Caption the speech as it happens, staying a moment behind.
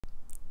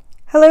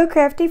Hello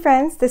crafty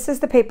friends, this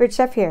is the Papered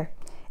Chef here.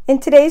 In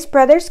today's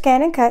Brother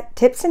Scan and Cut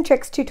Tips and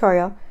Tricks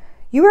tutorial,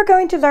 you are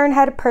going to learn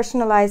how to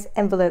personalize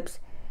envelopes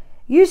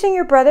using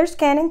your Brother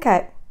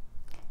ScanNCut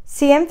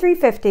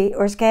CM350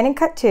 or Scan and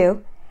Cut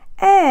 2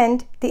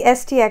 and the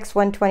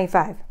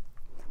SDX125.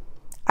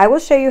 I will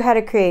show you how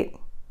to create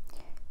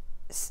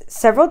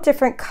several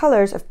different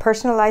colors of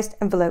personalized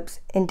envelopes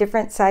in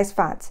different size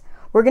fonts.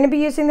 We're going to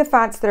be using the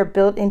fonts that are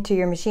built into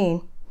your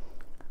machine,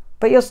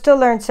 but you'll still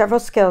learn several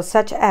skills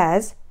such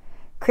as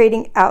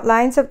creating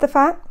outlines of the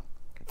font,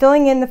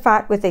 filling in the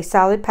font with a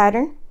solid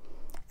pattern,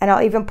 and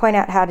I'll even point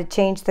out how to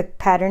change the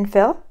pattern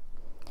fill,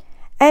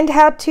 and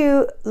how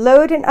to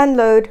load and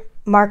unload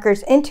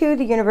markers into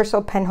the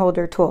universal pen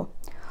holder tool.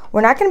 We're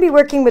not going to be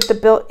working with the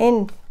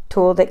built-in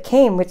tool that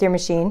came with your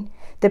machine,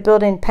 the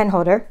built-in pen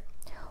holder.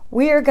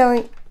 We are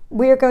going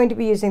to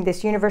be using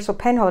this universal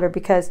pen holder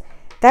because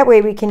that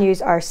way we can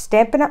use our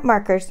Stampin Up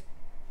markers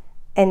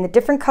and the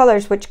different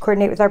colors which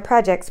coordinate with our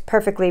projects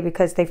perfectly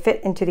because they fit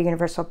into the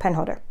universal pen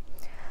holder.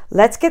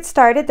 Let's get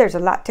started. There's a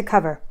lot to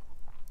cover.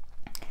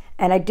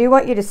 And I do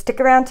want you to stick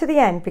around to the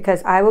end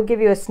because I will give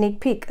you a sneak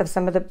peek of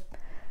some of the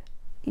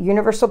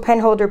universal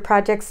pen holder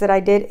projects that I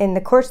did in the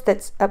course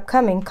that's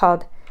upcoming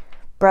called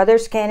Brother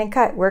Scan and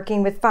Cut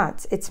Working with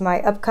Fonts. It's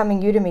my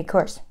upcoming Udemy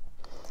course.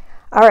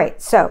 All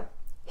right, so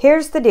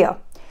here's the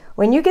deal.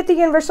 When you get the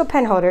universal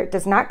pen holder, it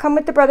does not come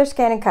with the Brother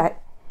Scan and Cut.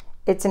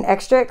 It's an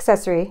extra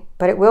accessory,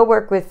 but it will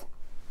work with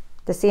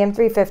the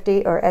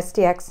CM350 or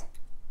SDX.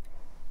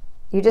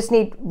 You just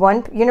need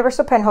one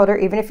universal pen holder,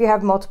 even if you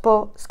have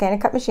multiple Scan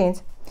and Cut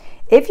machines.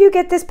 If you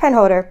get this pen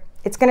holder,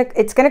 it's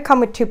gonna come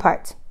with two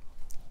parts.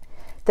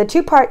 The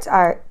two parts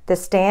are the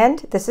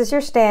stand, this is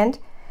your stand,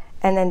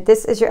 and then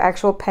this is your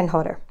actual pen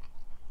holder.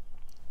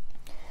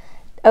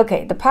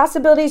 Okay, the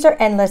possibilities are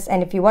endless,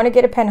 and if you want to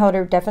get a pen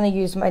holder, definitely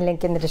use my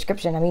link in the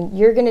description. I mean,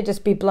 you're gonna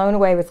just be blown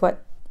away with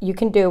what you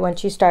can do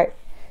once you start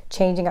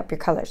changing up your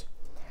colors.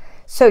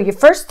 So you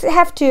first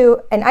have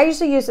to, and I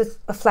usually use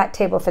a flat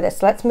table for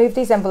this. Let's move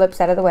these envelopes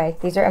out of the way.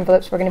 These are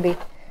envelopes we're going to be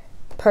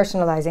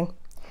personalizing.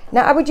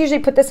 Now I would usually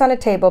put this on a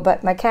table,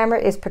 but my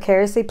camera is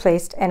precariously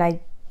placed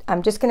and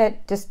I'm just going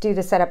to do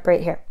the setup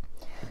right here.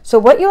 So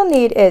what you'll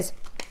need is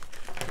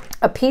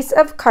a piece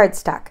of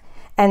cardstock,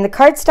 and the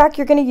cardstock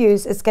you're going to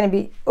use is going to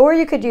be, or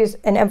you could use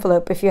an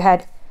envelope if you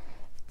had,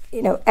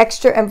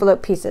 extra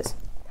envelope pieces.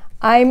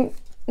 I'm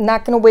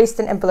not going to waste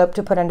an envelope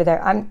to put under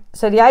there.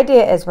 So the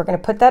idea is we're going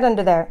to put that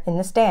under there in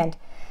the stand,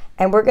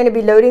 and we're going to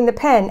be loading the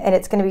pen, and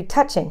it's going to be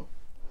touching.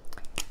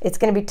 It's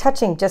going to be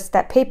touching just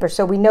that paper,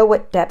 so we know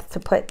what depth to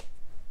put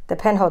the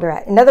pen holder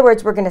at. In other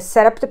words, we're going to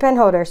set up the pen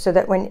holder so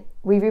that when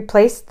we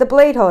replace the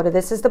blade holder,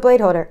 this is the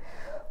blade holder,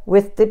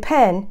 with the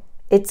pen,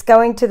 it's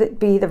going to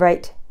be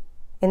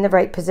in the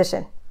right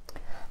position.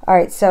 All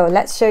right, so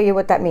let's show you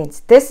what that means.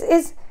 This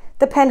is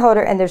the pen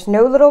holder, and there's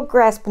no little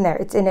grasp in there.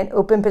 It's in an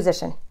open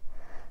position.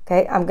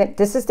 Okay,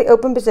 this is the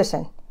open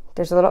position.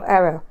 There's a little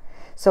arrow.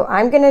 So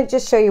I'm going to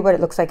just show you what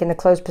it looks like in the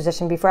closed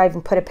position before I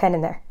even put a pen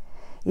in there.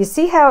 You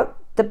see how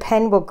the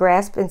pen will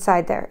grasp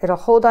inside there? It'll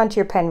hold onto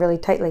your pen really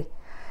tightly.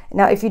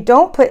 Now, if you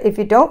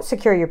don't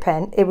secure your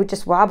pen, it would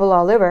just wobble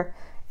all over.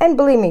 And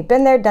believe me,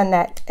 been there, done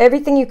that.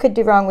 Everything you could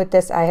do wrong with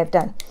this, I have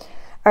done.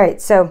 All right,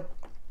 so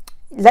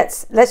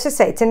let's just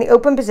say it's in the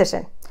open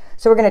position.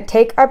 So we're going to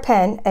take our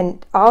pen,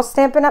 and all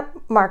Stampin' Up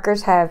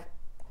markers have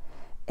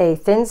a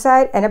thin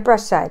side and a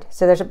brush side.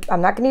 So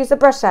I'm not going to use the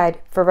brush side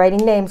for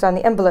writing names on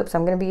the envelopes.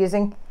 I'm going to be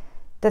using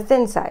the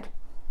thin side.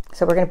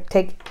 So we're going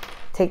to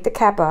take the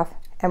cap off,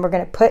 and we're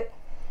going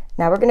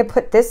to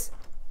put this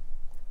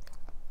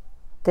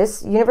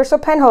universal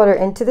pen holder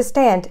into the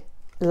stand,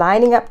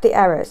 lining up the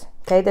arrows.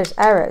 Okay, there's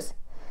arrows.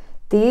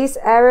 These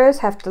arrows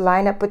have to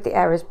line up with the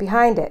arrows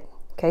behind it.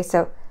 Okay,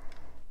 so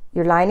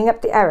you're lining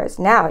up the arrows.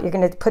 Now you're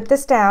going to put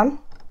this down,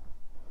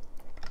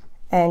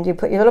 and you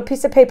put your little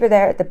piece of paper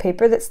there, the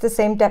paper that's the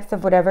same depth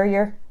of whatever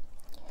you're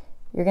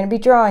going to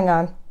be drawing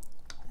on.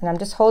 And I'm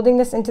just holding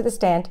this into the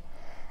stand.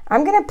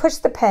 I'm going to push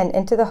the pen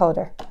into the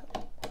holder.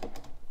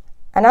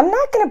 And I'm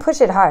not going to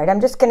push it hard. I'm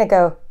just going to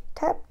go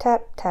tap,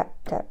 tap, tap,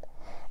 tap.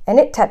 And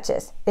it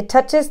touches. It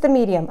touches the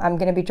medium I'm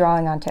going to be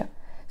drawing onto.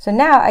 So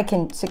now I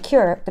can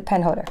secure the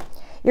pen holder.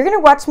 You're going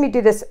to watch me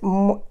do this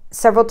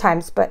several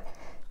times, but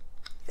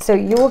so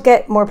you will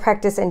get more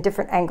practice in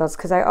different angles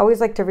because I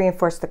always like to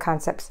reinforce the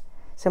concepts,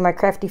 so my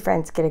crafty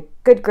friends get a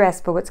good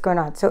grasp of what's going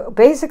on. So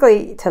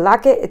basically, to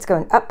lock it, it's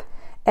going up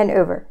and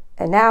over.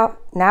 And now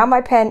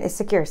my pen is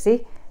secure.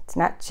 See, it's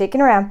not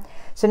shaking around.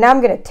 So now I'm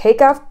going to take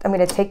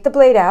the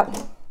blade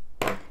out,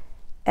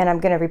 and I'm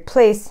going to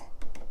replace,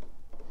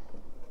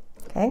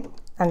 I'm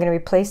going to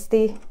replace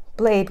the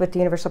blade with the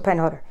universal pen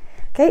holder.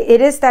 Okay,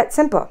 it is that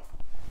simple.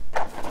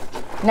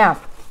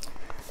 Now,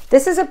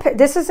 this is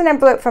an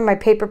envelope from my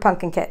paper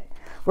pumpkin kit.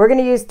 We're going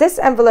to use this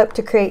envelope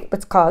to create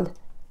what's called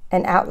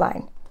an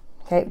outline.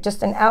 Okay,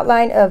 just an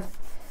outline of,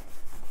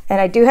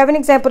 and I do have an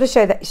example to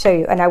show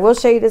you, and I will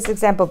show you this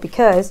example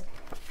because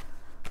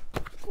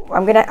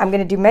I'm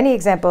gonna do many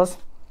examples,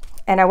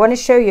 and I want to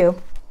show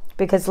you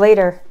because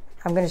later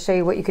I'm going to show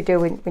you what you could do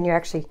when you're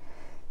actually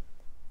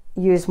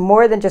use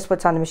more than just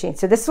what's on the machine.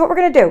 So this is what we're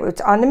going to do.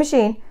 It's on the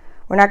machine.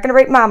 We're not going to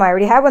write Mom. I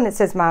already have one that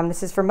says Mom.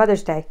 This is for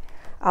Mother's Day.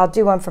 I'll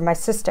do one for my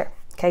sister.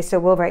 Okay, so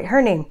we'll write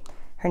her name.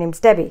 Her name's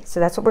Debbie. So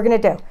that's what we're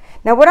going to do.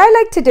 Now what I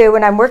like to do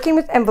when I'm working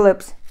with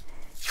envelopes,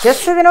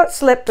 just so they don't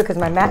slip because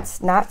my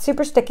mat's not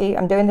super sticky,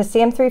 I'm doing the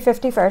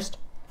CM350 first.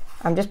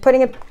 I'm just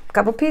putting a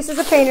couple pieces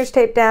of painter's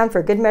tape down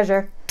for good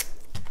measure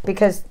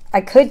because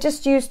I could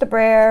just use the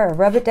brayer or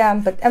rub it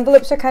down, but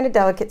envelopes are kind of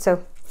delicate,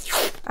 so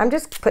I'm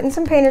just putting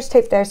some painter's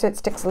tape there so it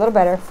sticks a little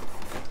better.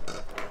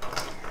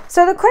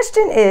 So the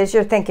question is,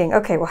 you're thinking,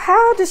 okay, well,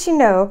 how does she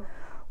know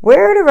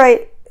where to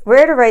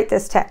write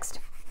this text?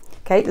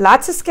 Okay,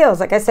 lots of skills.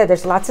 Like I said,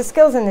 there's lots of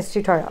skills in this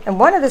tutorial. And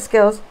one of the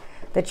skills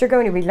that you're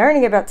going to be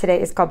learning about today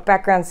is called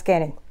background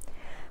scanning.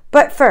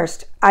 But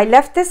first, I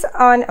left this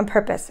on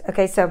purpose.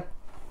 Okay, so,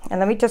 and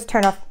let me just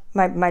turn off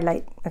my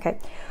light. Okay,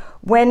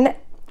 when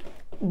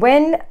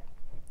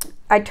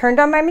I turned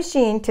on my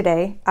machine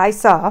today, I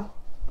saw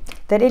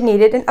that it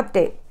needed an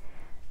update.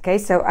 Okay,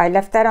 so I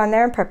left that on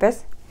there on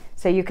purpose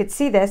so you could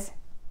see this,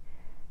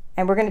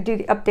 and we're going to do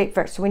the update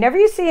first. So whenever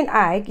you see an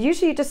eye,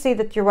 usually you just see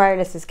that your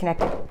wireless is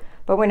connected,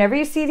 but whenever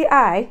you see the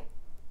eye,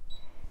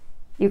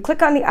 you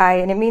click on the eye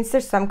and it means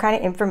there's some kind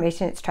of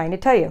information it's trying to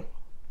tell you.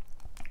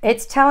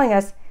 It's telling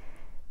us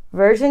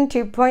version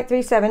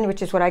 2.37,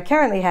 which is what I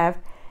currently have,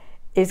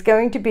 is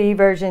going to be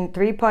version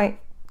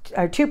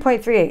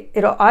 2.38.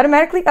 It'll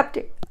automatically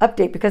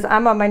update because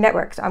I'm on my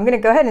network. So I'm going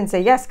to go ahead and say,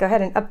 yes, go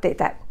ahead and update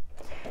that.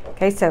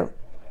 Okay, so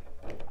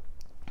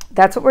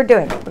that's what we're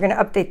doing. We're going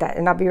to update that,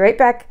 and I'll be right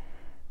back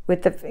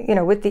with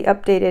the, with the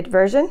updated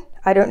version.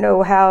 I don't know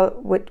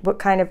what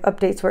kind of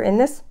updates were in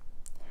this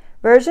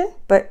version,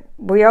 but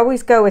we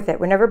always go with it.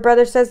 Whenever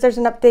Brother says there's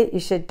an update, you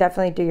should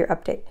definitely do your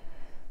update.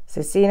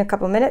 So see you in a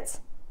couple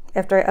minutes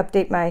after I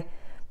update my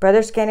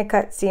Brother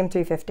ScanNCut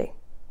CM350.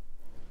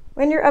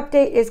 When your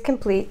update is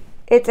complete,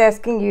 it's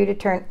asking you to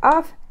turn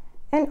off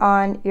and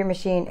on your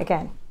machine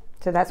again.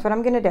 So that's what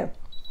I'm going to do.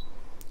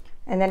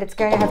 And then it's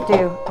going to have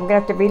to, I'm going to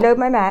have to reload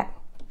my mat.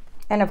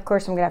 And of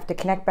course, I'm going to have to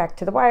connect back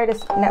to the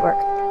wireless network.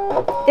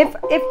 If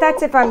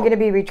I'm going to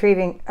be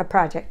retrieving a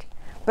project.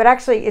 But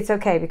actually, it's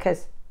okay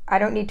because I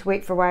don't need to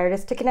wait for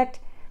wireless to connect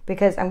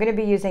because I'm going to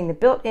be using the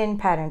built-in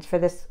patterns for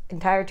this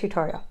entire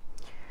tutorial.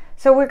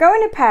 So we're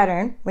going to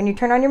pattern. When you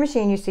turn on your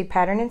machine, you see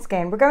pattern and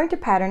scan. We're going to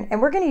pattern,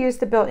 and we're going to use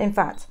the built-in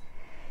fonts.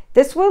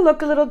 This will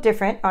look a little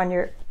different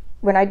on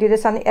when I do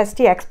this on the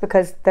SDX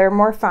because there are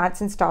more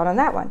fonts installed on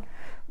that one.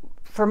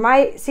 For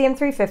my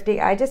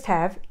CM350, I just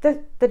have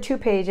the 2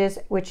 pages,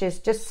 which is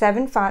just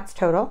 7 fonts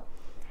total.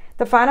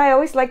 The font I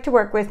always like to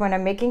work with when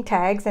I'm making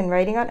tags and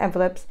writing on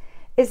envelopes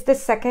is the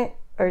second,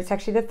 or it's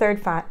actually the 3rd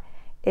font.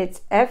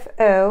 It's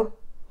FO-A003.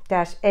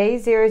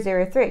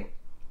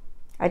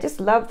 I just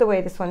love the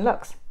way this one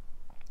looks.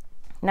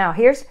 Now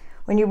here's,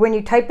 when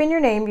you type in your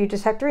name, you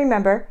just have to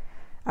remember,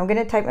 I'm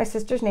going to type my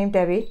sister's name,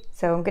 Debbie.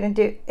 So I'm going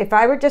to do, if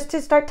I were just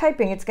to start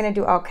typing, it's going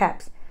to do all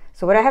caps.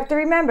 So what I have to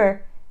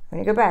remember, when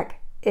you go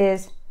back,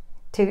 is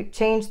to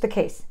change the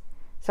case.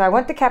 So I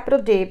want the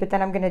capital D, but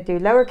then I'm going to do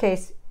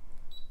lowercase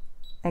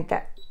like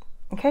that.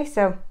 Okay,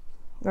 so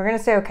we're going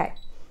to say okay.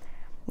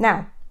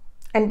 Now,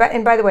 and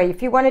by the way,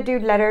 if you want to do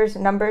letters,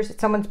 numbers,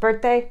 someone's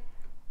birthday,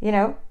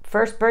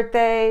 first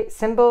birthday,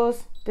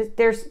 symbols,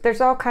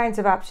 there's all kinds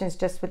of options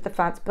just with the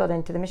fonts built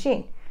into the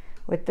machine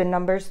with the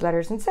numbers,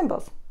 letters, and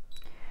symbols.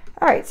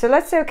 All right, so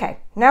let's say okay.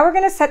 Now we're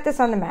going to set this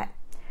on the mat.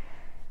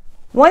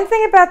 One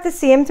thing about the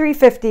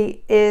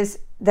CM350 is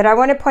that I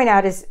want to point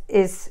out is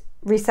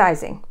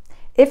resizing.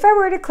 If I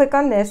were to click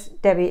on this,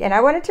 Debbie, and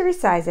I wanted to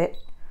resize it,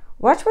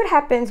 watch what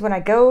happens when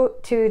I go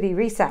to the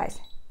resize.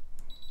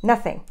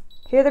 Nothing.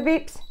 Hear the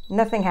beeps?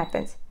 Nothing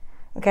happens.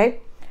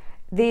 Okay?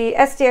 The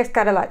SDX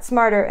got a lot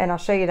smarter, and I'll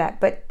show you that.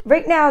 But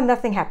right now,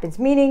 nothing happens,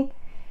 meaning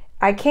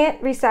I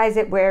can't resize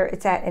it where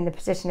it's at in the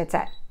position it's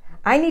at.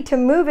 I need to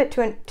move it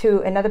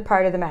to another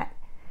part of the mat.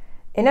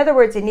 In other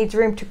words, it needs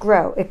room to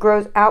grow. It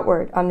grows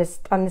outward on this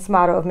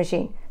model of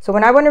machine. So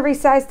when I want to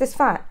resize this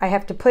font, I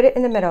have to put it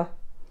in the middle,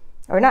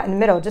 or not in the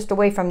middle, just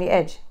away from the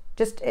edge.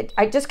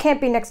 I just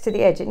can't be next to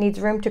the edge. It needs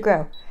room to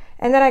grow.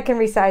 And then I can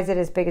resize it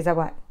as big as I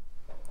want.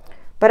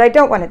 But I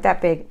don't want it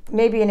that big,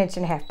 maybe 1.5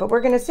 inches, but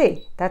we're going to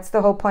see. That's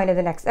the whole point of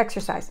the next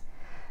exercise.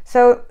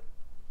 So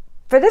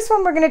for this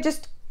one, we're going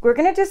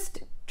to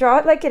just draw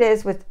it like it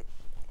is with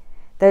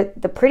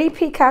the pretty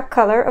peacock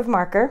color of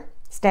marker,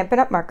 Stampin'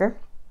 Up marker.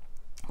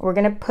 We're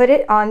going to put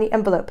it on the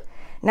envelope.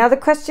 Now the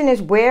question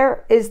is,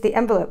 where is the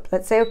envelope?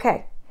 Let's say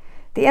okay.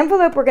 The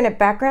envelope, we're going to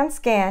background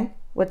scan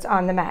what's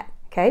on the mat.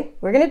 Okay,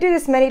 we're going to do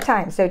this many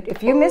times. So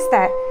if you miss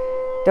that,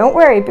 don't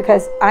worry,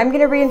 because I'm going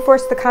to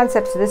reinforce the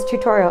concepts of this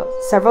tutorial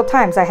several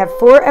times. I have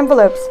 4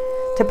 envelopes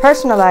to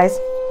personalize,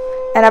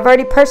 and I've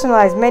already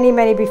personalized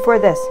many before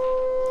this.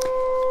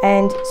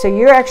 And so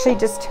you're actually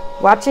just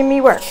watching me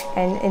work,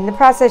 and in the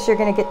process you're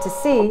going to get to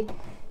see,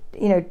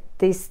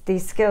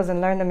 these skills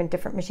and learn them in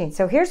different machines.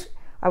 So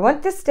I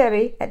want this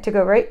Debbie to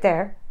go right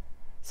there.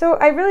 So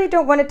I really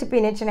don't want it to be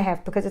 1.5 inches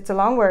because it's a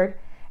long word,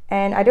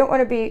 and I don't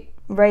want to be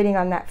writing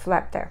on that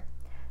flap there.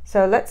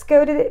 So let's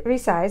go to the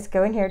resize,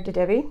 go in here to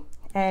Debbie,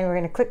 and we're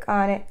going to click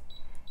on it,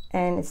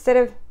 and instead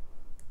of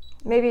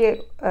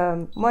maybe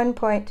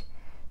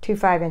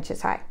 1.25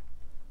 inches high.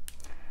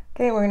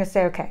 Okay, we're going to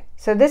say okay.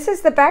 So this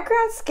is the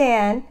background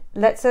scan,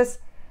 lets us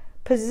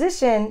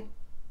position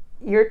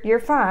your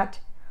font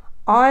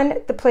on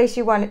the place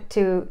you want it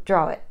to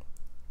draw it.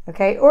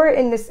 Okay, or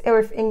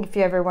if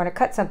you ever want to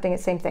cut something,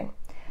 it's the same thing.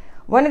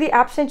 One of the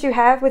options you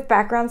have with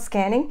background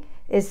scanning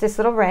is this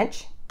little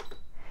wrench.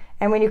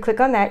 And when you click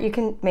on that, you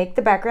can make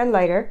the background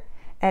lighter,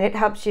 and it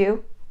helps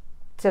you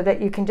so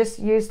that you can just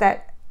use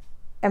that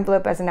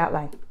envelope as an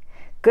outline.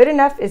 Good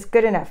enough is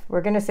good enough.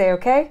 We're going to say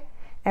okay,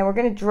 and we're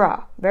going to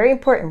draw. Very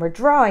important. We're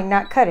drawing,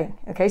 not cutting.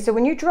 Okay, so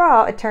when you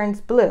draw, it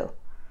turns blue.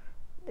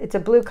 It's a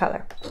blue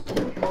color.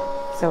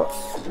 So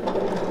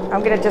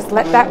I'm going to just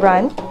let that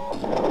run.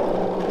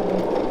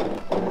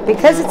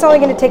 Because it's only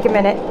going to take a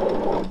minute,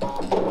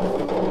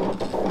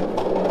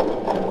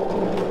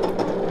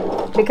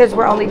 because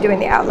we're only doing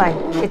the outline,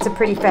 it's a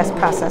pretty fast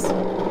process.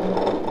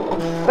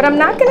 But I'm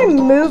not going to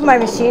move my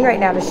machine right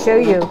now to show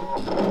you,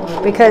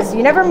 because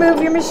you never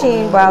move your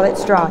machine while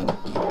it's drawing.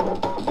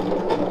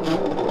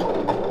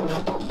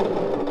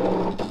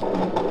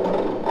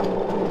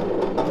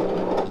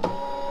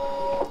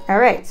 All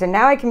right, so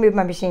now I can move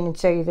my machine and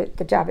show you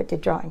the job it did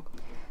drawing.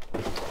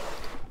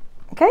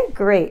 Okay,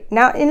 great.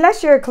 Now,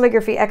 unless you're a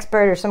calligraphy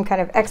expert or some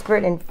kind of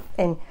expert in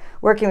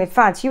working with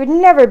fonts, you would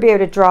never be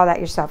able to draw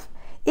that yourself,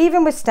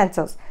 even with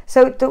stencils.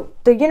 So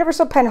the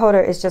universal pen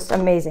holder is just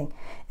amazing.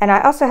 And I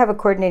also have a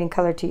coordinating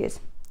color to use.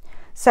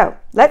 So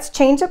let's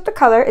change up the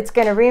color. It's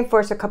going to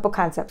reinforce a couple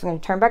concepts. I'm going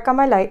to turn back on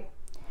my light.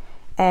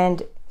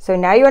 And so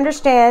now you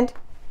understand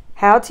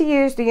how to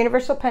use the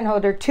universal pen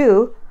holder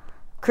to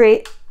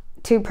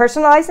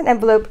personalize an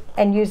envelope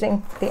and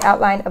using the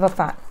outline of a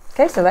font.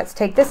 Okay, so let's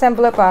take this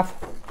envelope off.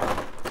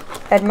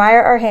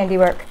 Admire our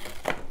handiwork.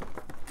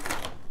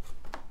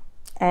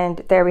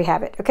 And there we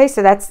have it. Okay,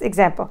 so that's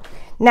example.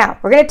 Now,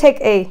 we're going to take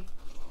a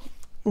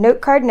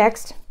note card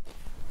next.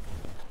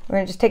 We're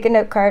going to just take a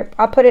note card.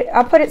 I'll put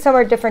it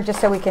somewhere different just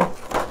so we can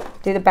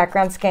do the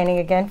background scanning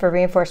again for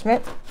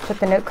reinforcement. Put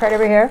the note card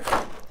over here.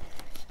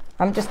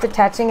 I'm just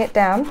attaching it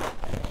down.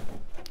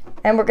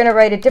 And we're going to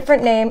write a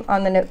different name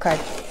on the note card.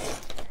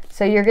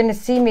 So you're going to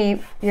see me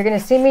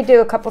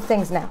do a couple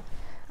things now.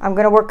 I'm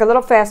going to work a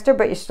little faster,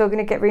 but you're still going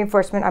to get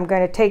reinforcement. I'm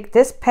going to take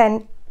this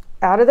pen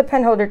out of the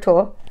pen holder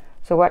tool.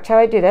 So watch how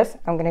I do this.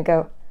 I'm going to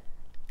go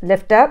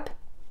lift up,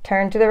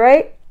 turn to the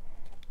right,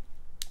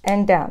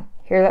 and down.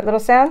 Hear that little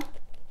sound?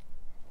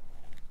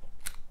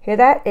 Hear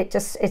that? It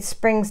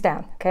springs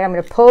down. Okay, I'm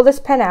going to pull this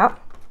pen out,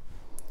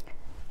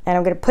 and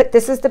I'm going to put,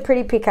 this is the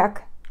pretty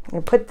peacock. I'm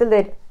going to put the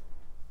lid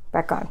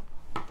back on.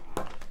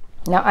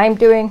 Now I'm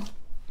doing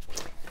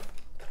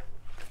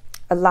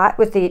a lot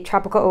with the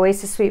Tropical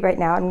Oasis Suite right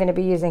now. I'm going to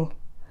be using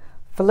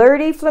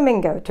Flirty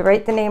Flamingo to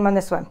write the name on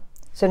this one.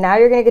 So now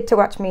you're going to get to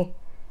watch me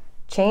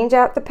change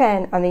out the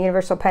pen on the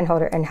universal pen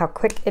holder and how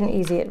quick and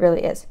easy it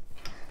really is.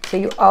 So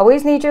you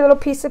always need your little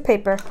piece of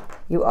paper.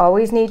 You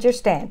always need your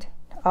stand.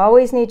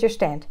 Always need your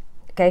stand.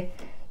 Okay?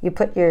 You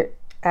put your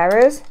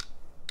arrows,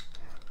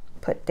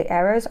 put the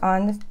arrows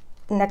on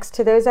next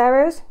to those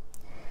arrows.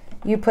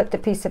 You put the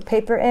piece of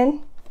paper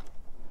in.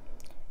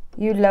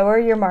 You lower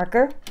your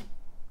marker.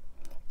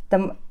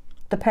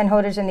 The pen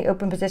holder's in the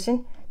open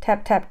position.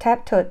 Tap, tap,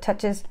 tap till it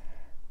touches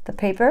the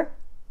paper.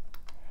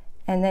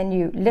 And then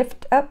you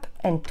lift up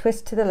and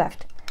twist to the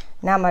left.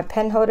 Now my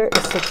pen holder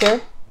is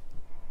secure.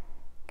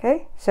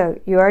 Okay, so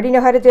you already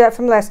know how to do that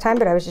from last time,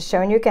 but I was just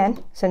showing you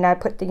again. So now I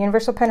put the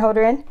universal pen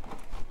holder in,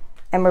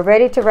 and we're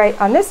ready to write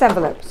on this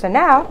envelope. So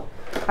now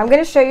I'm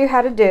going to show you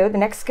how to do, the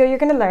next skill you're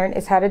going to learn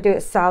is how to do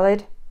a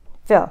solid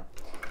fill.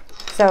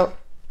 So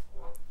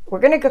we're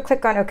going to go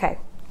click on OK.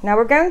 Now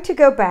we're going to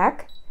go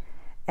back,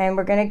 and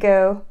we're going to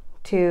go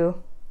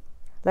to,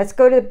 let's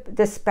go to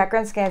this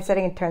background scan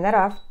setting and turn that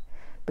off,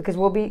 because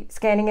we'll be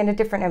scanning in a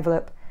different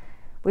envelope.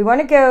 We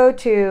want to go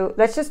to,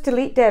 let's just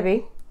delete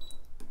Debbie,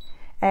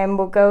 and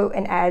we'll go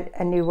and add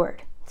a new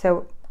word.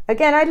 So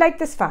again, I like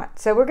this font,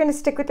 so we're going to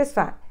stick with this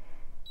font.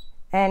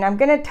 And I'm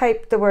going to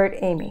type the word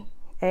Amy,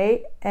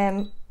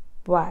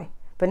 A-M-Y,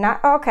 but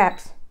not all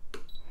caps,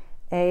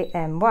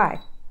 A-M-Y.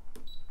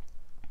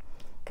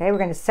 Okay, we're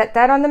going to set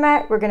that on the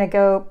mat. We're going to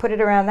go put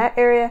it around that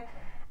area,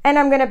 and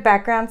I'm going to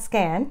background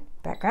scan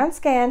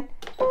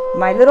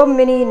my little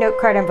mini note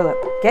card envelope.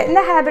 Get in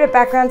the habit of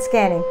background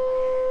scanning,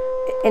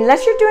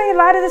 unless you're doing a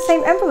lot of the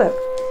same envelope.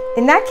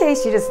 In that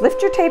case, you just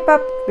lift your tape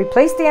up,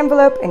 replace the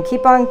envelope, and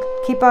keep on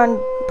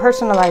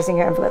personalizing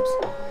your envelopes.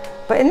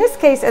 But in this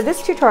case, of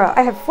this tutorial,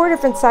 I have 4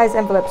 different size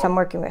envelopes I'm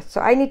working with,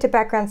 so I need to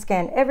background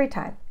scan every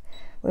time.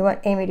 We want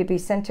Amy to be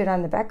centered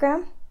on the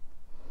background,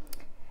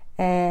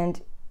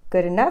 and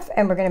good enough.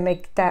 And we're going to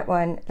make that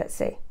one, let's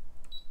see.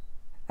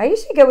 I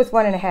usually go with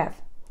 1.5,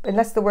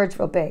 unless the word's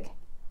real big.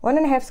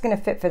 1.5 is going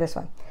to fit for this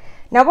one.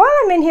 Now, while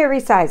I'm in here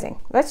resizing,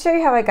 let's show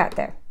you how I got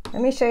there.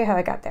 Let me show you how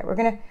I got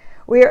there.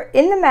 We are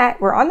in the mat.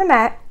 We're on the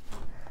mat.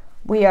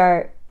 We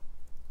are,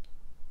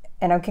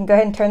 and I can go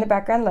ahead and turn the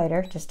background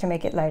lighter just to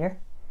make it lighter.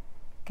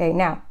 Okay,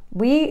 now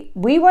we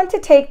want to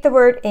take the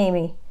word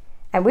Amy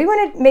and we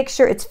want to make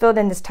sure it's filled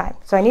in this time.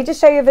 So I need to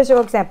show you a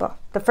visual example.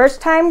 The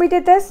first time we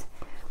did this,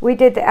 we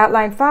did the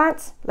outline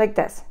fonts like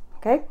this,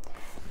 okay?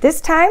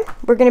 This time,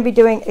 we're going to be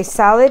doing a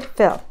solid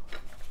fill.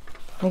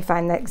 Let me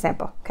find the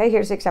example. Okay,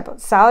 here's the example.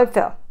 Solid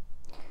fill.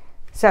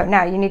 So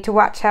now you need to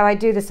watch how I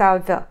do the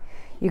solid fill.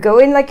 You go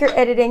in like you're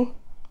editing,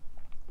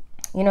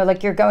 you know,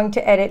 like you're going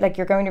to edit, like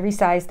you're going to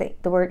resize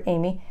the word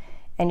Amy,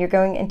 and you're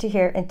going into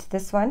here, into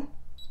this one.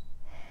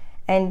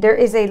 And there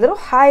is a little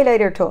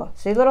highlighter tool.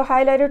 See the little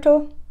highlighter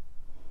tool?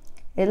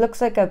 It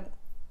looks like a,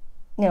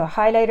 you know,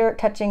 highlighter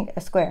touching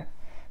a square.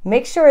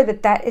 Make sure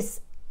that that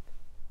is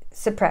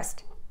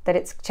suppressed, that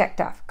it's checked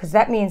off, because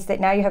that means that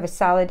now you have a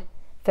solid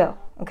fill.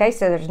 Okay,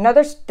 so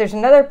there's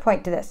another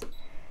point to this.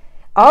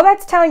 All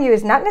that's telling you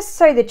is not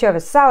necessarily that you have a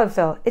solid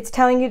fill, it's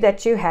telling you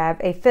that you have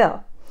a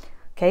fill.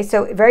 Okay,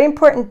 so a very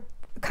important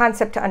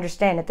concept to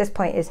understand at this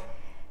point is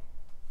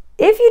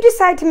if you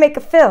decide to make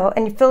a fill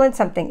and you fill in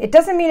something, it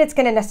doesn't mean it's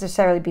going to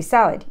necessarily be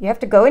solid. You have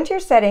to go into your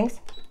settings.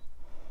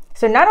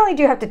 So not only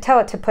do you have to tell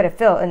it to put a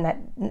fill in that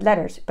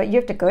letters, but you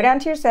have to go down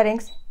to your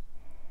settings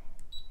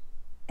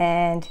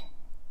and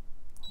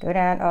go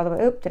down all the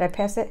way. Oop, did I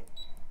pass it?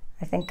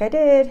 I think I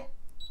did.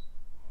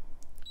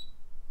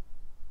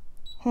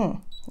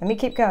 Let me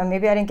keep going.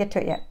 Maybe I didn't get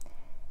to it yet.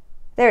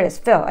 There it is,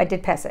 fill. I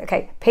did pass it.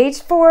 Okay,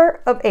 page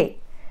 4 of 8.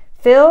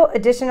 Fill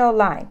additional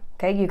line.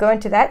 Okay, you go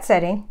into that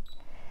setting,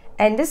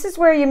 and this is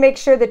where you make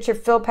sure that your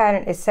fill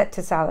pattern is set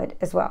to solid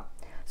as well.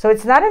 So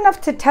it's not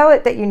enough to tell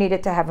it that you need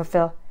it to have a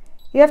fill.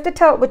 You have to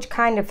tell it which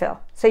kind of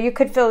fill. So you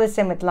could fill this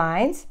in with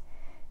lines,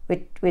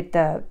 with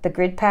the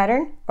grid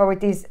pattern, or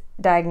with these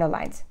diagonal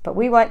lines, but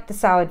we want the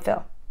solid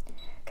fill.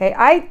 Okay,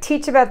 I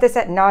teach about this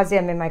ad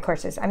nauseum in my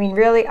courses. I mean,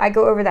 really, I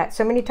go over that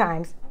so many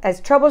times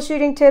as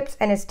troubleshooting tips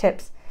and as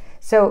tips.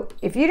 So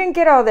if you didn't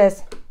get all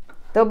this,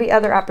 there'll be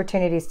other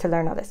opportunities to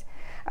learn all this.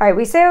 All right,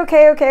 we say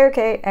okay, okay,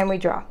 okay, and we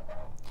draw.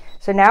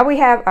 So now we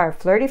have our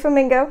Flirty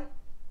Flamingo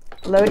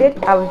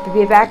loaded. I will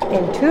be back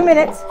in 2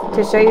 minutes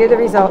to show you the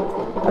result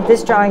of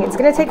this drawing. It's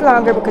going to take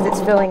longer because it's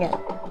filling in.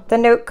 The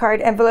note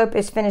card envelope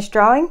is finished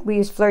drawing. We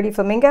use Flirty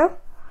Flamingo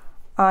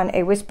on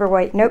a Whisper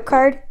White note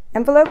card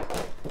envelope.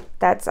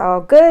 That's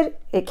all good.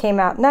 It came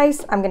out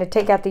nice. I'm going to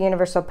take out the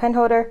universal pen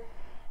holder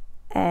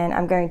and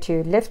I'm going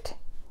to lift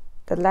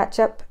the latch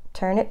up,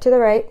 turn it to the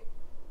right.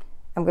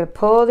 I'm going to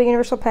pull the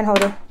universal pen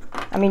holder.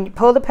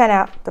 Pull the pen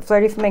out, the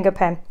Flirty Flamingo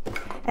pen.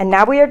 And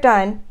now we are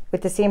done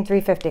with the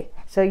CM350.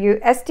 So you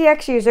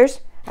SDX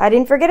users, I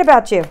didn't forget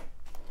about you.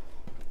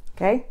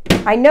 Okay,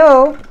 I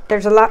know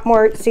there's a lot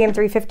more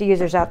CM350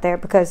 users out there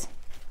because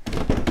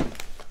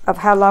of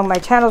how long my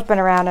channel's been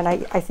around, and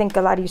I think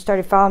a lot of you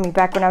started following me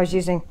back when I was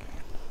using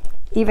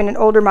even an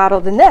older model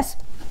than this.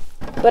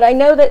 But I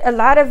know that a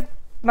lot of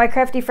my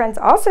crafty friends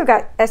also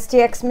got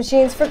SDX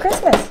machines for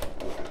Christmas.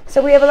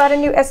 So we have a lot of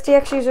new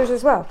SDX users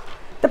as well.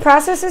 The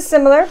process is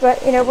similar,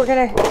 but you know, we're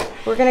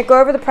gonna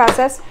go over the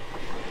process.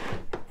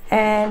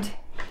 And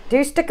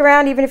do stick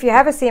around even if you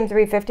have a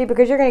CM350,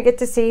 because you're going to get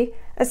to see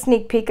a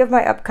sneak peek of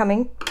my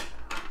upcoming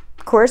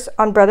course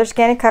on Brother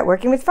ScanNCut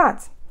working with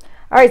fonts.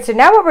 All right, so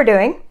now what we're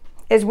doing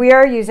is we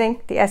are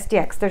using the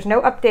SDX. There's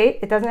no update.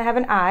 It doesn't have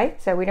an I,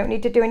 so we don't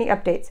need to do any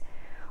updates.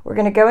 We're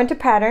going to go into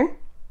pattern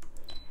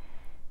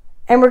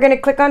and we're going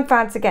to click on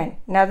fonts again.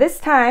 Now this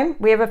time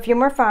we have a few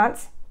more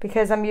fonts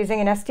because I'm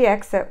using an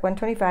SDX at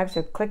 125.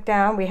 So click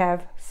down. We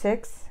have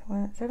 6,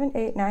 7,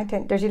 8, 9,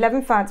 10. There's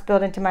 11 fonts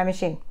built into my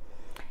machine.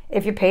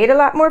 If you paid a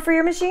lot more for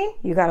your machine,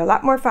 you got a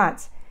lot more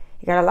fonts.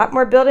 You got a lot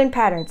more built-in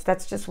patterns.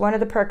 That's just one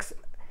of the perks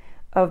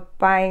of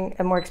buying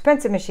a more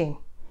expensive machine.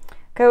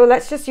 Okay, well,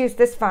 let's just use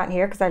this font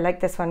here because I like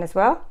this one as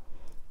well.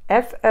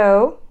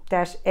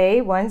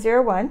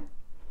 FO-A101. I'm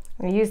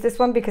going to use this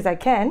one because I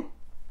can.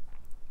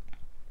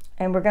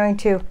 And we're going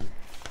to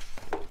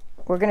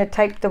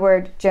type the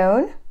word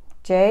Joan,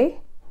 J,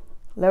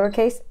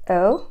 lowercase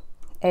o,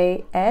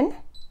 A-N.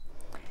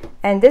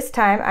 And this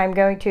time I'm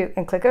going to,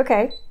 and click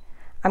OK.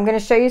 I'm going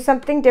to show you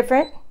something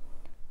different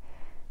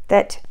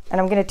and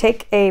I'm going to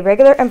take a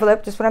regular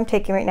envelope, just what I'm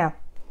taking right now.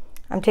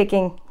 I'm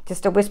taking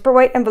just a Whisper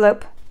White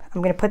envelope.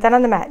 I'm going to put that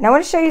on the mat. Now I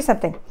want to show you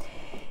something.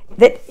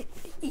 That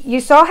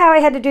you saw how I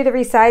had to do the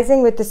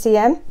resizing with the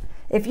CM.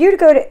 If you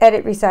go to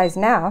Edit Resize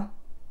Now,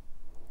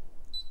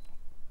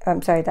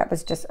 I'm sorry, that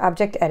was just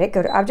Object Edit.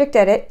 Go to Object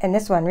Edit and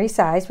this one,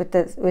 Resize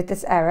with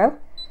this arrow.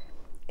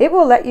 It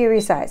will let you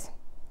resize.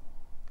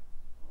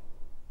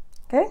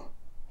 Okay.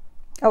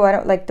 Oh, I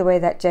don't like the way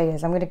that J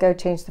is. I'm going to go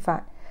change the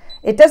font.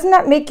 It does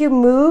not make you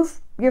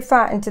move your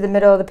font into the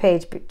middle of the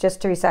page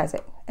just to resize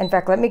it. In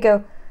fact, let me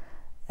go,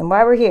 and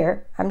while we're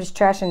here, I'm just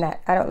trashing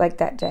that. I don't like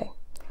that J.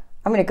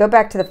 I'm going to go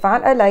back to the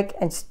font I like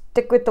and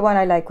stick with the one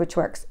I like, which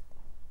works.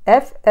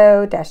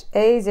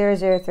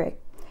 FO-A003.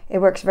 It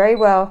works very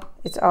well.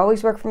 It's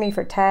always worked for me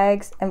for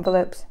tags,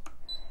 envelopes,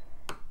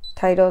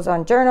 titles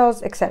on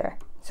journals, etc.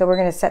 So we're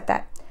going to set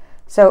that.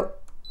 So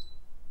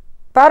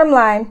bottom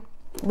line,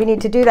 we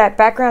need to do that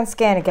background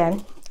scan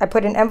again. I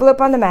put an envelope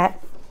on the mat,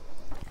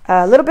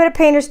 a little bit of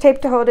painter's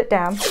tape to hold it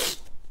down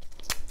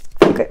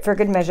for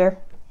good measure.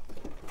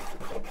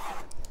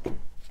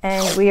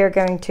 And we are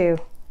going to,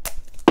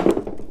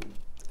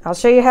 I'll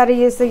show you how to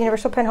use the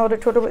universal pen holder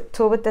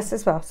tool with this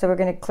as well. So we're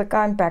going to click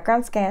on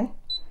background scan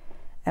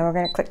and we're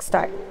going to click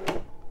start.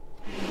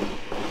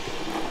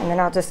 And then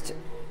I'll just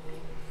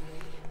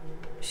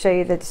show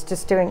you that it's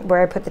just doing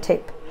where I put the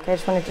tape. Okay, I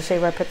just wanted to show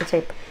you where I put the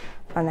tape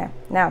on there.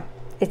 Now,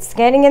 it's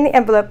scanning in the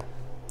envelope.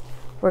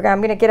 I'm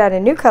going to get out a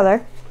new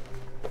color.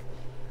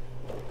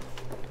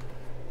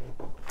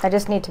 I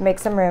just need to make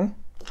some room.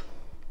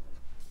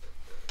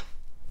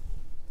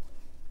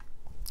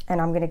 And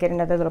I'm going to get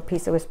another little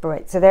piece of Whisper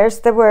White. So there's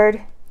the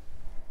word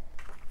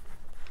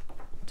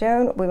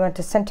Joan. We want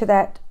to center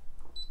that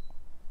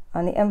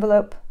on the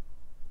envelope.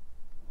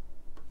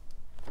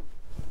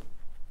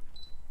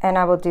 And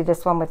I will do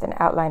this one with an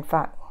outline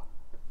font.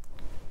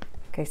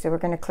 Okay, so we're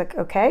going to click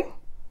OK.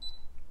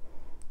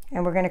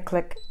 And we're going to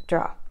click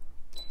Draw.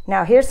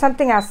 Now here's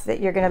something else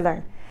that you're going to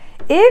learn.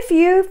 If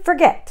you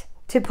forget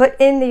to put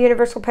in the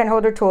universal pen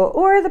holder tool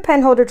or the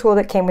pen holder tool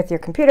that came with your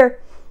computer,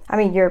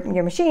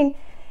 your machine,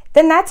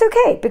 then that's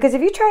okay, because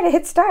if you try to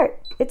hit start,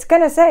 it's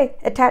going to say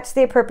attach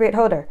the appropriate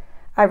holder.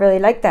 I really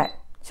like that.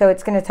 So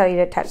it's going to tell you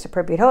to attach the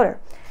appropriate holder.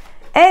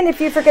 And if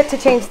you forget to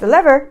change the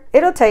lever,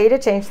 it'll tell you to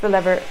change the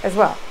lever as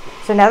well.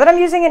 So now that I'm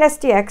using an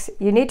SDX,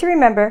 you need to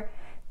remember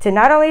to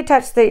not only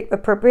attach the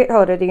appropriate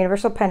holder, the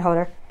universal pen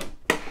holder,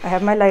 I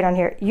have my light on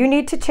here, you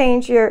need to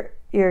change your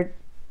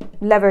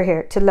lever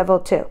here to level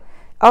 2.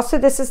 Also,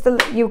 this is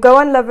you go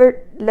on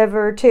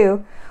lever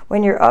 2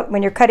 when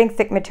you're cutting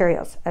thick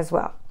materials as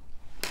well.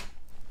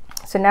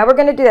 So now we're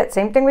going to do that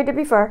same thing we did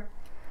before.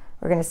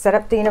 We're going to set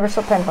up the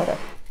universal pen holder.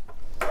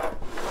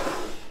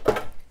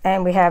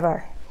 And we have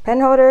our pen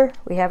holder,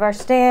 we have our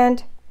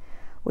stand,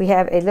 we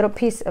have a little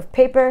piece of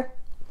paper,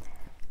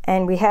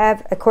 and we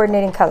have a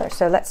coordinating color.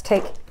 So let's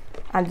take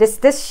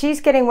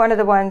she's getting one of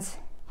the ones,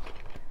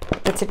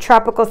 it's a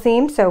tropical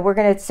theme. So we're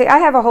going to say, I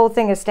have a whole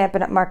thing of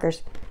Stampin' Up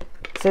markers.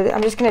 So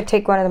I'm just going to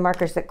take one of the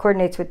markers that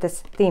coordinates with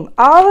this theme.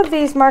 All of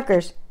these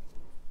markers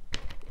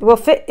will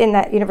fit in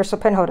that universal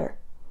pen holder.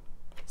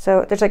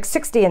 So there's like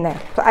 60 in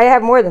there. I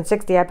have more than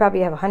 60. I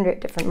probably have 100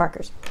 different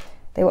markers.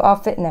 They will all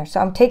fit in there. So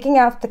I'm taking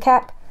out the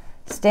cap,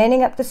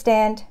 standing up the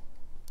stand.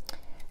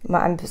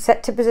 I'm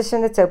set to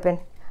position that's open.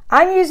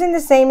 I'm using the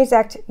same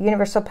exact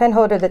universal pen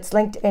holder that's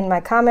linked in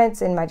my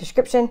comments, in my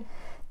description.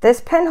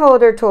 This pen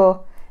holder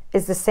tool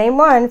is the same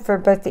one for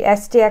both the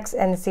SDX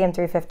and the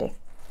CM350.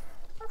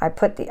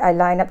 I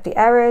line up the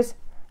arrows.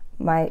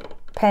 My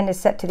pen is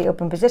set to the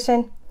open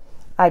position.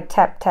 I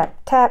tap, tap,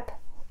 tap.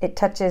 It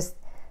touches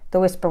the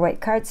Whisper White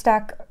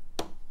cardstock.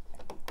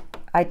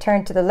 I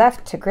turn to the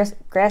left to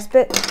grasp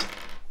it.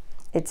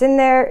 It's in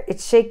there.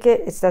 It's shake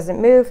it. It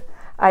doesn't move.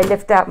 I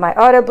lift out my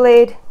auto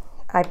blade.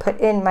 I put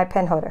in my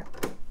pen holder.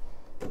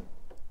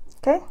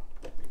 Okay.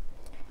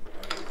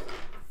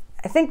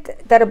 I think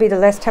that'll be the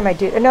last time I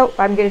do. No,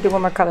 I'm going to do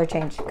one more color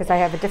change because I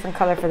have a different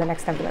color for the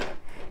next envelope.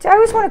 So I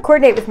always want to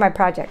coordinate with my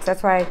projects.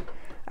 That's why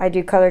I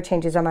do color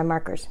changes on my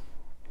markers.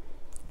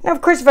 Now,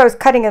 of course, if I was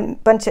cutting a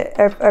bunch of,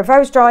 or if I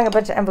was drawing a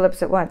bunch of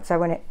envelopes at once, I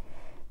wouldn't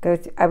go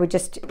through, I would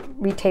just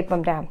retape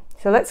them down.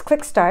 So let's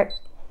click start.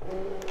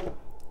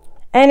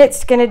 And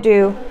it's going to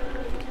do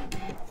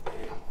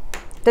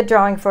the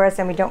drawing for us,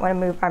 and we don't want to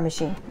move our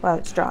machine while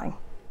it's drawing.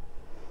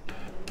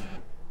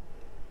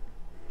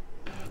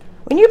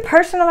 When you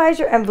personalize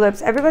your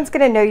envelopes, everyone's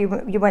going to know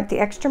you went the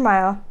extra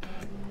mile,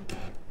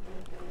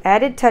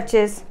 added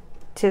touches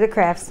to the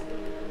crafts.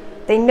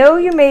 They know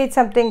you made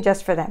something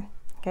just for them.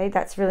 Okay,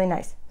 that's really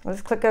nice.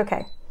 Let's click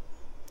OK.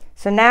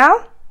 So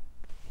now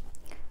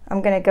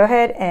I'm going to go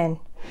ahead and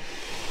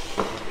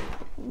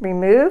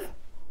remove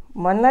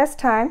one last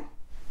time.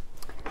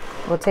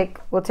 We'll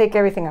take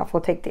everything off.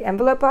 We'll take the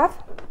envelope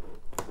off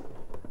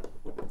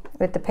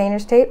with the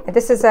painter's tape.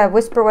 This is a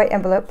Whisper White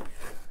envelope,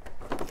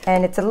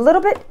 and it's a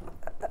little bit,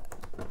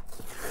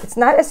 it's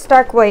not as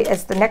stark white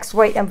as the next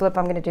white envelope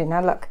I'm going to do.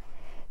 Now look,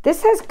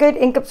 this has good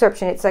ink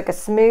absorption. It's like a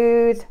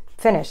smooth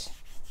finish,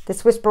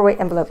 this Whisper White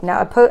envelope.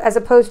 Now as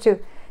opposed to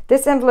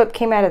this envelope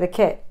came out of the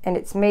kit, and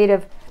it's made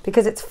of,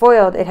 because it's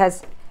foiled,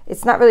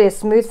 it's not really a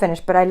smooth finish,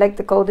 but I like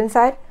the gold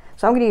inside.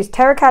 So I'm going to use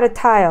terracotta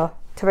tile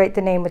to write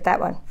the name with that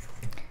one.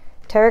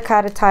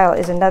 Terracotta tile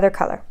is another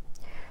color,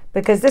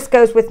 because this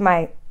goes with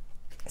my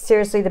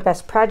Seriously the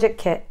Best project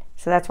kit,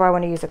 so that's why I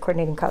want to use a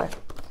coordinating color.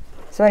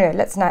 So anyway,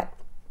 let's not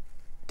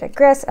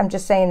digress. I'm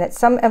just saying that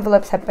some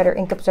envelopes have better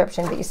ink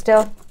absorption, but you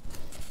still,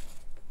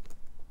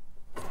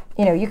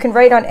 you can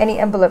write on any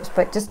envelopes,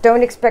 but just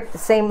don't expect the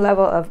same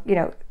level of,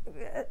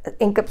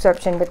 ink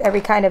absorption with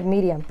every kind of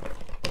medium.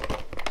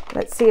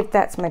 Let's see if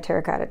that's my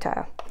terracotta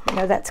tile.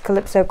 No, that's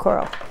Calypso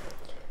Coral.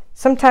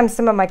 Sometimes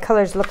some of my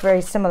colors look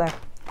very similar.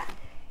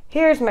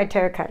 Here's my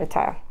terracotta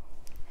tile.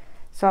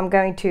 So I'm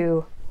going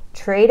to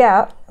trade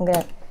out. I'm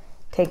going to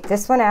take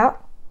this one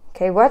out.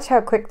 Okay, watch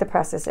how quick the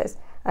process is.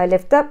 I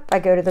lift up, I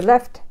go to the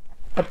left,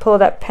 I pull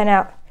that pen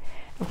out.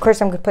 Of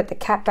course, I'm going to put the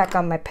cap back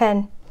on my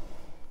pen.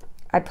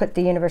 I put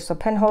the universal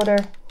pen holder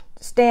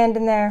stand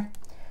in there.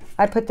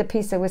 I put the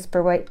piece of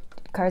Whisper White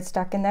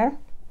cardstock in there,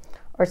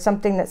 or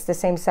something that's the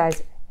same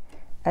size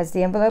as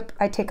the envelope.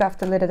 I take off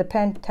the lid of the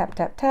pen, tap,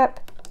 tap,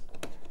 tap,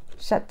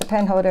 shut the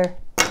pen holder,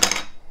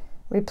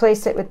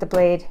 replace it with the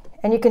blade,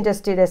 and you can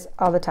just do this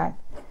all the time.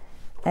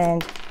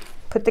 And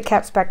put the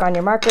caps back on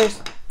your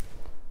markers.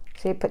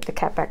 So you put the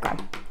cap back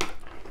on.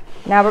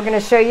 Now we're going to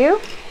show you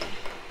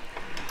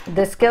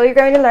the skill you're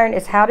going to learn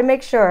is how to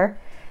make sure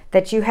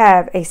that you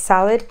have a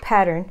solid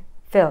pattern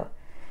fill.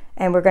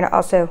 And we're going to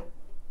also,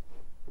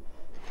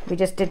 we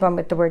just did one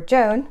with the word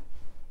Joan,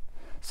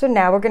 so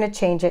now we're going to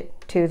change it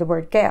to the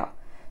word Gail.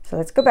 So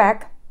let's go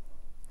back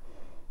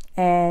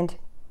and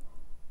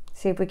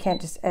see if we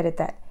can't just edit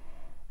that.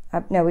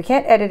 No, we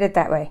can't edit it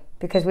that way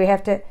because we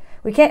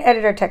can't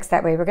edit our text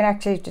that way. We're going to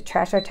actually have to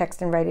trash our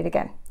text and write it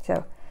again.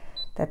 So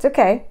that's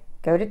okay.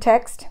 Go to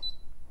text.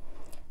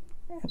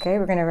 Okay,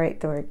 we're going to write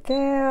the word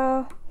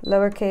Gail,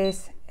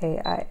 lowercase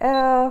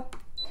A-I-L.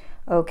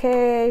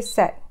 Okay,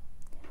 set.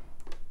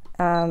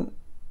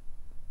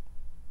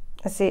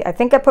 Let's see, I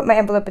think I put my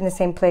envelope in the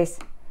same place.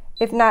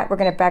 If not, we're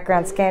going to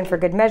background scan for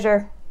good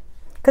measure,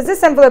 because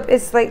this envelope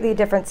is slightly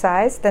different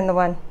size than the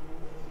one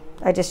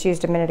I just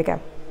used a minute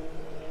ago.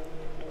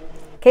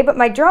 Okay, but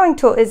my drawing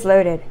tool is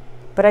loaded,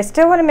 but I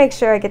still want to make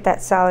sure I get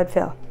that solid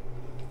fill.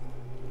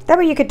 That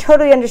way you could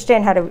totally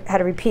understand how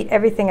to repeat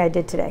everything I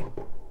did today.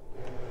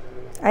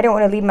 I don't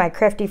want to leave my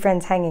crafty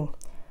friends hanging.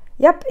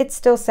 Yep, it's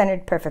still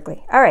centered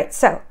perfectly. All right,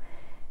 so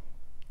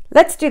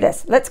let's do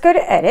this. Let's go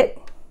to edit,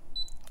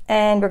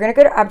 and we're going to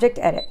go to object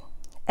edit,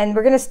 and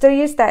we're going to still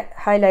use that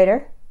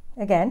highlighter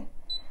again,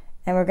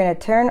 and we're going to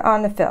turn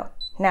on the fill.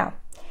 Now,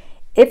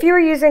 if you were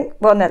using,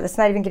 well, no, let's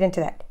not even get into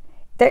that.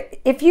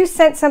 If you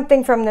sent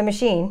something from the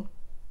machine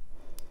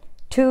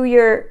to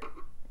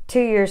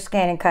your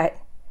scan and cut,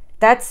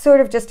 that's sort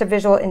of just a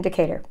visual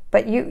indicator.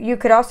 But you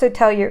could also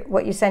tell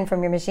what you send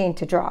from your machine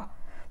to draw.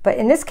 But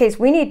in this case,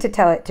 we need to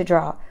tell it to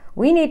draw.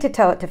 We need to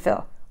tell it to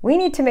fill. We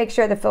need to make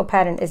sure the fill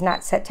pattern is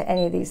not set to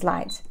any of these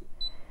lines.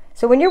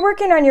 So when you're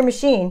working on your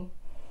machine,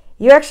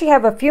 you actually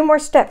have a few more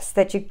steps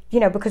that you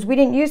know, because we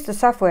didn't use the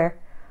software,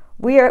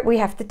 we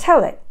have to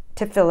tell it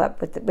to fill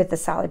up with the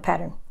solid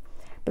pattern.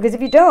 Because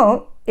if you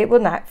don't, it will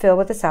not fill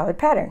with a solid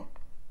pattern.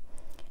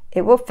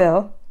 It will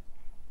fill,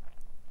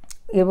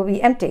 it will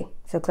be empty.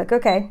 So click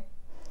OK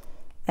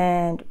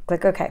and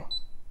click OK.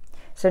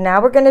 So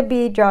now we're going to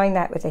be drawing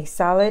that with a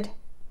solid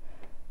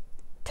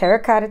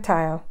terracotta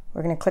tile.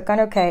 We're going to click on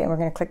OK and we're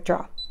going to click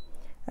draw.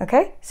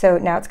 Okay, so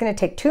now it's going to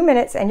take 2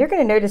 minutes, and you're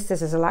going to notice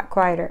this is a lot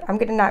quieter. I'm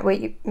going to not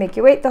make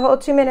you wait the whole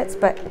 2 minutes,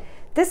 but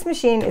this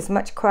machine is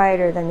much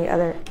quieter than the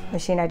other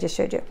machine I just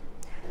showed you.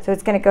 So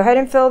it's going to go ahead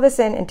and fill this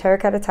in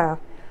terracotta tile.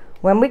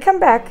 When we come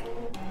back,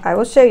 I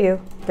will show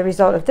you the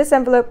result of this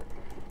envelope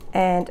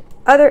and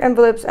other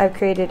envelopes I've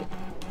created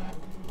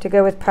to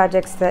go with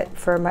projects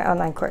for my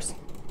online course.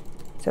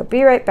 So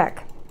be right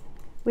back.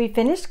 We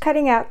finished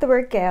cutting out the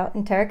word Gail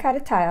in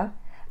terracotta tile.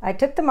 I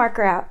took the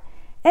marker out,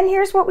 and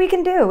here's what we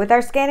can do with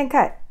our scan and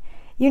cut.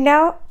 You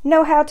now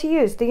know how to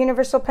use the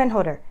universal pen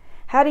holder,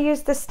 how to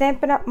use the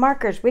Stampin Up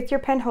markers with your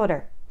pen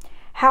holder,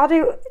 how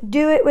to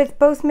do it with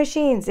both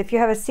machines if you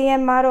have a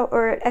CM model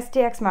or an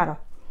SDX model.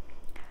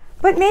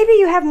 But maybe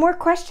you have more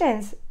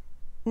questions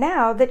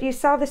now that you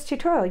saw this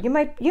tutorial.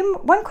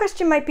 One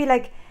question might be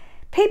like,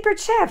 Paper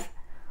Chef,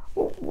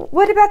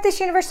 what about this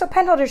universal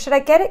pen holder? Should I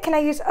get it? Can I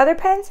use other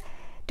pens?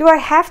 Do I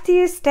have to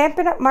use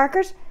Stampin' Up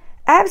markers?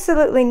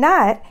 Absolutely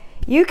not.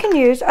 You can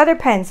use other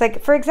pens.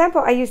 Like, for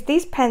example, I use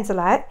these pens a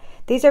lot.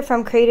 These are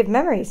from Creative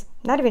Memories.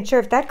 Not even sure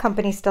if that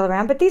company's still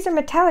around, but these are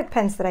metallic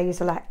pens that I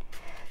use a lot.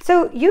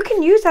 So you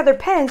can use other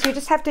pens, you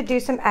just have to do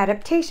some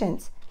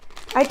adaptations.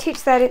 I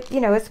teach that,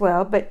 as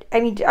well, but I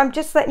mean, I'm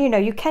just letting you know,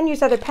 you can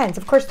use other pens.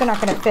 Of course, they're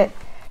not going to fit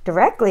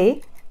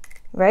directly,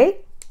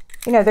 right?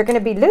 They're going to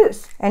be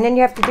loose. And then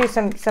you have to do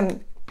some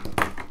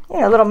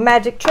little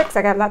magic tricks.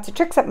 I got lots of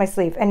tricks up my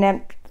sleeve. And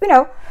then,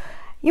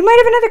 you might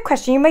have another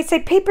question. You might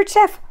say, Paper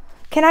Chef,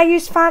 can I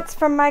use fonts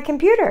from my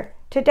computer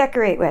to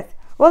decorate with?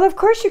 Well, of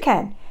course you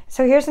can.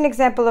 So here's an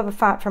example of a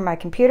font from my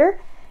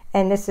computer.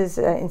 And this is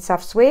in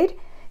soft suede.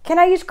 Can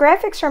I use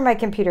graphics from my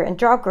computer and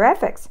draw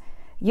graphics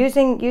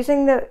using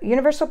the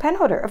universal pen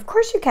holder? Of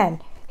course you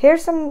can.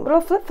 Here's some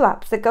little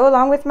flip-flops that go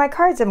along with my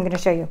cards I'm going to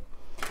show you.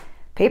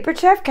 Paper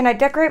Chef, can I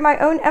decorate my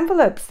own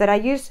envelopes that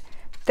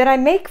I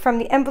make from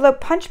the envelope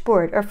punch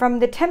board or from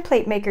the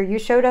template maker you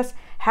showed us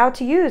how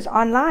to use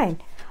online?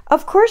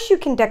 Of course you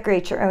can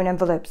decorate your own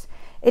envelopes.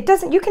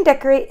 You can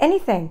decorate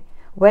anything.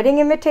 Wedding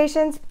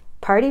invitations,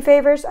 party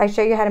favors. I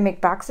show you how to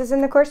make boxes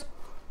in the course.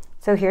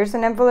 So here's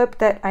an envelope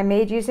that I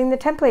made using the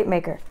template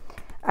maker.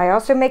 I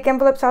also make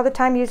envelopes all the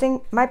time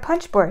using my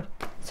punch board.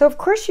 So of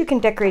course you can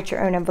decorate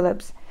your own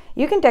envelopes.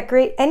 You can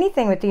decorate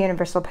anything with the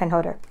universal pen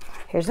holder.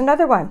 Here's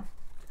another one.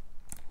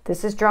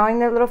 This is drawing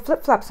the little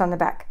flip-flops on the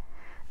back.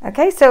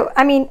 Okay, so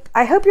I mean,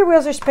 I hope your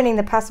wheels are spinning.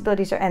 The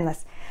possibilities are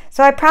endless.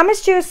 So I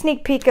promised you a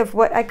sneak peek of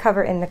what I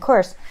cover in the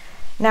course.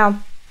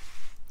 Now,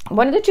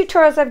 one of the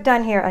tutorials I've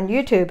done here on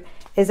YouTube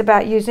is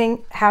about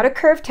using how to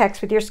curve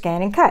text with your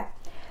scan and cut.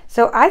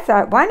 So I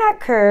thought, why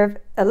not curve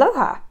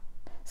Aloha?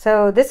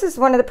 So this is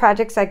one of the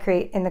projects I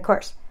create in the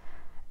course.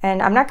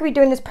 And I'm not going to be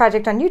doing this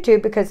project on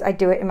YouTube because I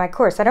do it in my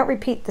course. I don't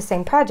repeat the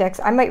same projects.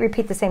 I might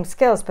repeat the same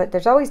skills, but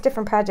there's always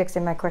different projects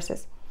in my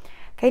courses.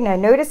 Okay, now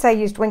notice I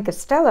used Wink of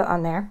Stella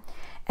on there.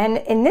 And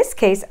in this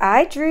case,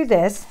 I drew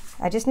this.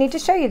 I just need to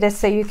show you this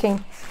so you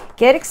can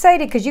get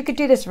excited because you could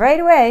do this right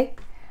away.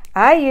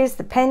 I used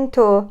the pen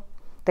tool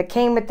that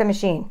came with the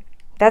machine.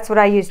 That's what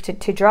I used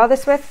to draw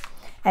this with.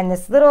 And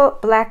this little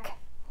black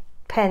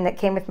pen that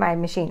came with my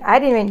machine. I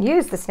didn't even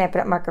use the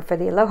Stampin' Up marker for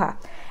the Aloha.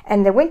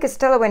 And the Wink of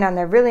Stella went on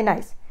there really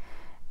nice.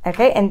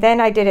 Okay, and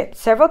then I did it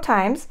several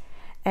times.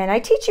 And I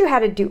teach you how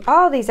to do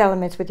all these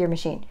elements with your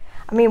machine.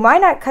 I mean, why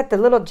not cut the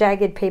little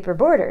jagged paper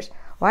borders?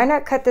 Why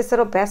not cut this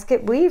little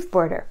basket weave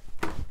border?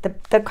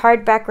 The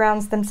card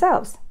backgrounds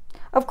themselves.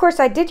 Of course,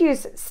 I did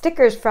use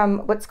stickers from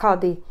what's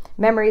called the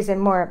Memories and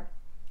More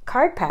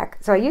card pack.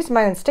 So I used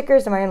my own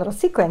stickers and my own little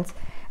sequins.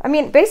 I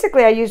mean,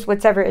 basically I used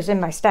whatever is in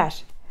my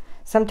stash.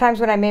 Sometimes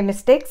when I made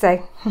mistakes,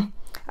 I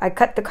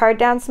cut the card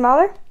down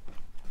smaller.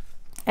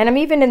 And I'm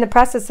even in the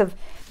process of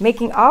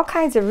making all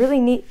kinds of really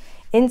neat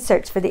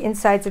inserts for the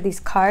insides of these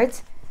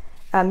cards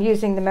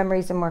using the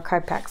Memories and More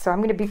card pack. So I'm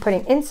going to be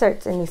putting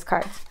inserts in these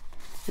cards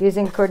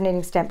using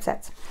coordinating stamp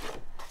sets.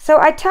 So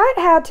I taught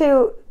how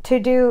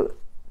to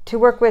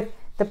work with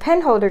the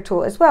pen holder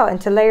tool as well and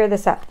to layer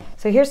this up.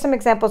 So here's some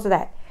examples of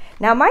that.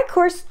 Now my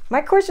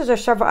courses are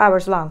several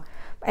hours long.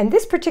 And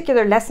this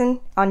particular lesson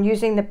on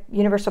using the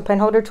universal pen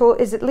holder tool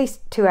is at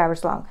least 2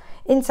 hours long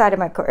inside of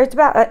my course. It's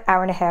about an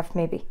hour and a half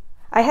maybe.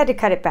 I had to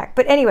cut it back.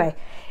 But anyway,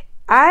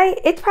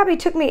 it probably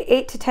took me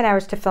 8 to 10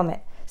 hours to film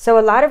it. So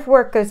a lot of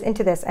work goes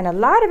into this and a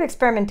lot of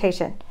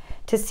experimentation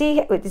to see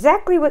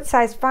exactly what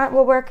size font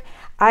will work.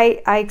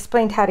 I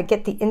explained how to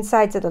get the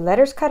insides of the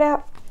letters cut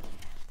out.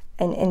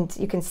 And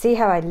you can see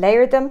how I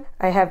layered them.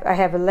 I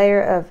have a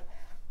layer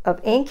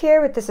of ink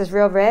here, but this is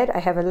real red. I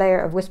have a layer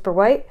of Whisper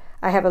White.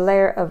 I have a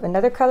layer of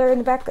another color in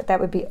the back, but that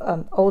would be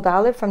Old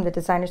Olive from the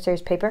Designer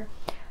Series paper.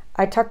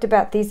 I talked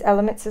about these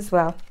elements as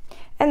well.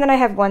 And then I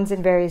have ones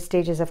in various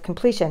stages of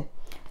completion.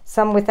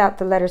 Some without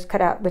the letters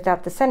cut out,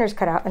 without the centers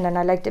cut out, and then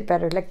I liked it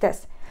better like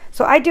this.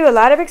 So I do a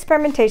lot of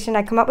experimentation.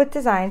 I come up with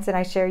designs and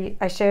I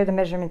share the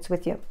measurements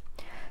with you.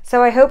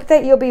 So I hope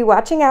that you'll be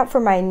watching out for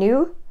my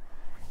new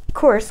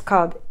course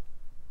called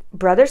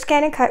Brother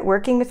ScanNCut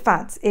Working with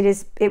Fonts.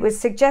 It was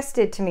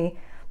suggested to me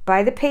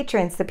by the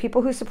patrons, the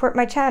people who support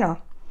my channel.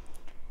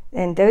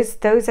 And those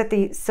at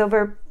the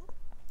silver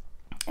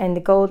and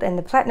the gold and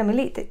the platinum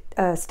elite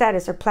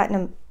status or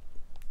platinum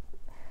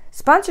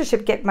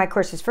sponsorship get my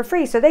courses for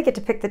free. So they get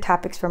to pick the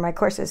topics for my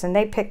courses. And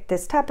they picked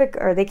this topic,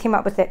 or they came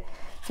up with it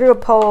through a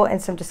poll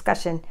and some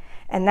discussion.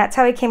 And that's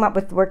how I came up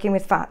with working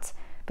with fonts,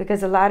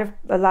 because a lot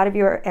of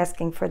you are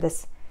asking for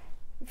this,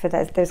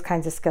 those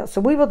kinds of skills.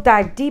 So we will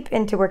dive deep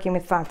into working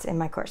with fonts in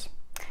my course.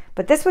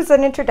 But this was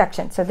an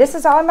introduction. So this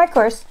is all in my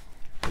course,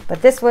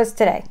 but this was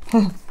today.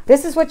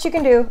 This is what you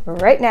can do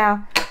right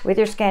now with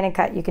your Scan and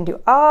Cut. You can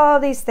do all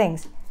these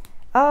things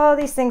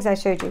I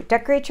showed you.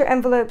 Decorate your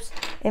envelopes,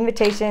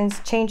 invitations,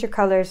 change your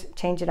colors,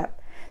 change it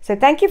up. So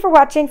thank you for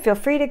watching. Feel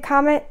free to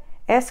comment,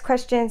 ask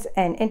questions,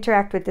 and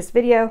interact with this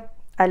video.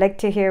 I'd like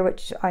to hear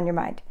what's on your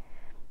mind.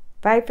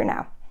 Bye for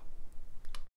now.